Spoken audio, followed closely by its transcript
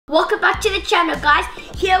Welcome back to the channel, guys.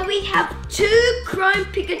 Here we have two Chrome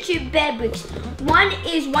Pikachu Bearbricks. One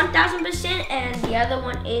is 1000% and the other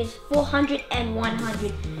one is 400 and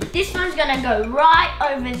 100. This one's gonna go right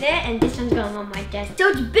over there and this one's going on my desk. So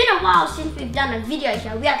it's been a while since we've done a video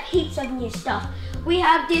here. We have heaps of new stuff. We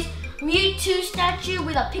have this Mewtwo statue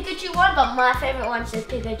with a Pikachu one, but my favorite one says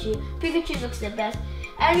Pikachu. Pikachu looks the best.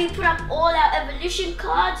 And we put up all our evolution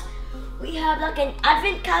cards. We have like an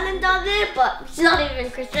advent calendar there, but it's not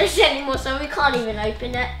even Christmas anymore, so we can't even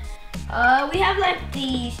open it. We have like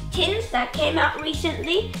these tins that came out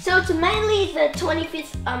recently. So it's mainly the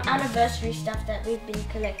 25th anniversary stuff that we've been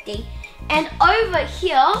collecting. And over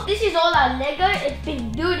here, this is all our Lego. It's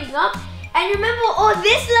been building up. And remember all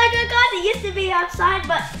this Lego, guys? It used to be outside,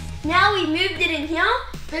 but now we moved it in here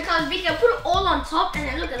because we can put it all on top. And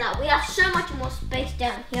then look at that, we have so much more space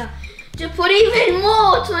down here to put even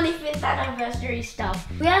more 25th anniversary stuff.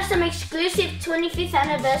 We have some exclusive 25th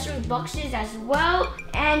anniversary boxes as well.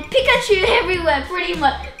 And Pikachu everywhere, pretty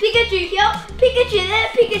much. Pikachu here, Pikachu there,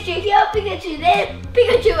 Pikachu here, Pikachu there,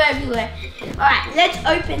 Pikachu everywhere. Alright, let's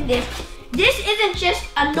open this. This isn't just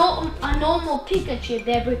a normal Pikachu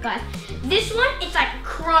Bearbrick, guys. This one, it's like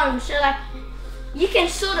chrome, so like you can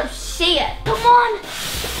sort of see it. Come on.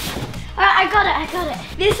 Alright, I got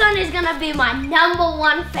it. This one is gonna be my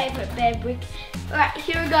 #1 favorite Bearbrick. Alright,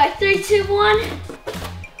 here we go. 3, 2, 1.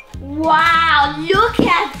 Wow, look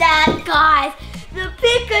at that, guys. The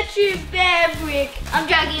Pikachu Bearbrick. I'm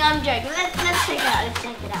joking. Let's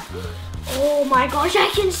check it out. Oh my gosh, I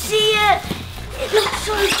can see it. It looks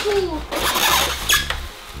so cool.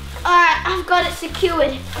 Alright, I've got it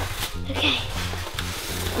secured. Okay,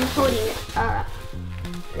 I'm holding it. Alright,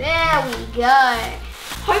 there we go.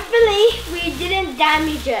 Hopefully we didn't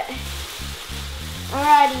damage it.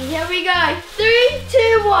 Alrighty, here we go. 3,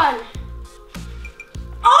 2, 1.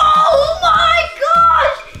 Oh my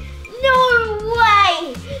gosh! No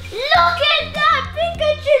way! Look at that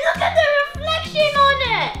Pikachu! Look at the reflection on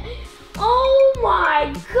it! Oh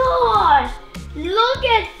my gosh! Look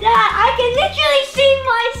at that! I can literally see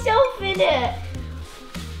myself in it!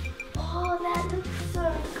 Oh, that looks so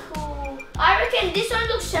cool. I reckon this one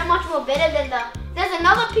looks so much more better than there's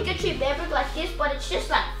another Pikachu Bearbrick like this, but it's just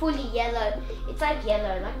like fully yellow. It's like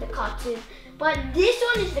yellow, like the cartoon. But this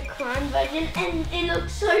one is the chrome version and it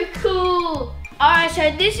looks so cool. Alright,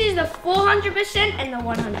 so this is the 400% and the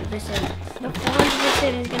 100%. The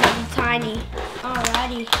 400% is gonna be tiny.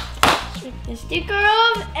 Alrighty, rip the sticker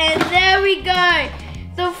off and there we go.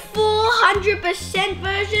 The 400%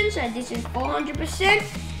 version, so this is 400%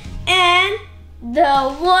 and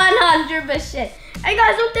the 100%. Hey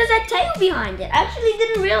guys, look, there's a tail behind it. I actually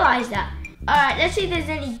didn't realize that. Alright, let's see if there's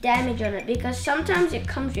any damage on it because sometimes it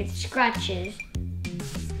comes with scratches.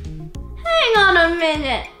 Hang on a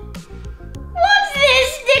minute. What's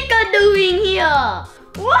this sticker doing here?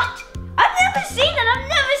 What? I've never seen it. I've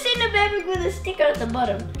never seen a Bearbrick with a sticker at the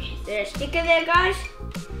bottom. Is there a sticker there, guys?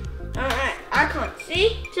 Alright, I can't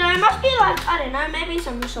see. So it must be like, I don't know, maybe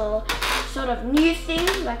some sort of new thing,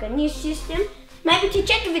 like a new system. Maybe to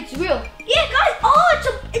check if it's real. Yeah, guys. Oh,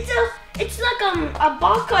 it's like a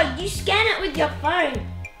barcode. You scan it with your phone,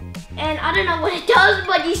 and I don't know what it does,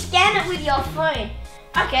 but you scan it with your phone.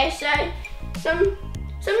 Okay, so some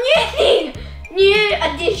new thing, new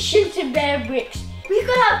addition to Bearbricks. We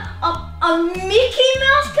could have a Mickey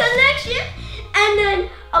Mouse collection, and then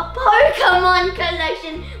a Pokemon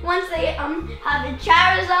collection. Once they have a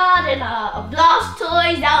Charizard and a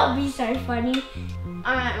Blastoise, that would be so funny.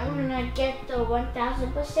 Alright, I'm gonna get the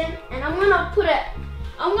 1000% and I'm gonna put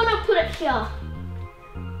it here.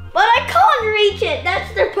 But I can't reach it,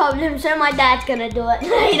 that's the problem, so my dad's gonna do it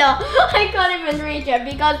later. I can't even reach it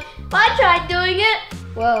because if I try doing it,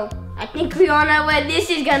 well, I think we all know where this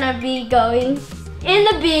is gonna be going. In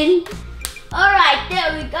the bin. Alright,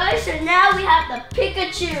 there we go. So now we have the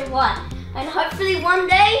Pikachu one. And hopefully one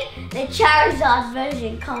day the Charizard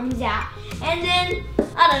version comes out. And then,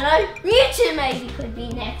 I don't know, Mewtwo maybe could be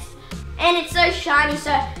next. And it's so shiny,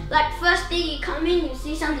 so like first thing you come in, you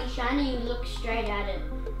see something shiny, you look straight at it.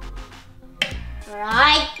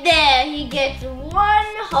 Right there, he gets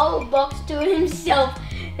one whole box to himself.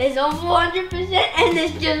 There's a 400% and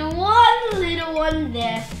there's just one little one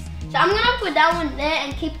there. So I'm gonna put that one there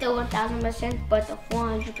and keep the 1000%, but the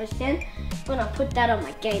 400%, I'm gonna put that on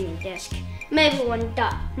my gaming desk. Maybe one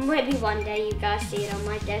day you guys see it on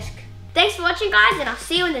my desk. Thanks for watching, guys, and I'll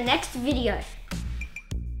see you in the next video.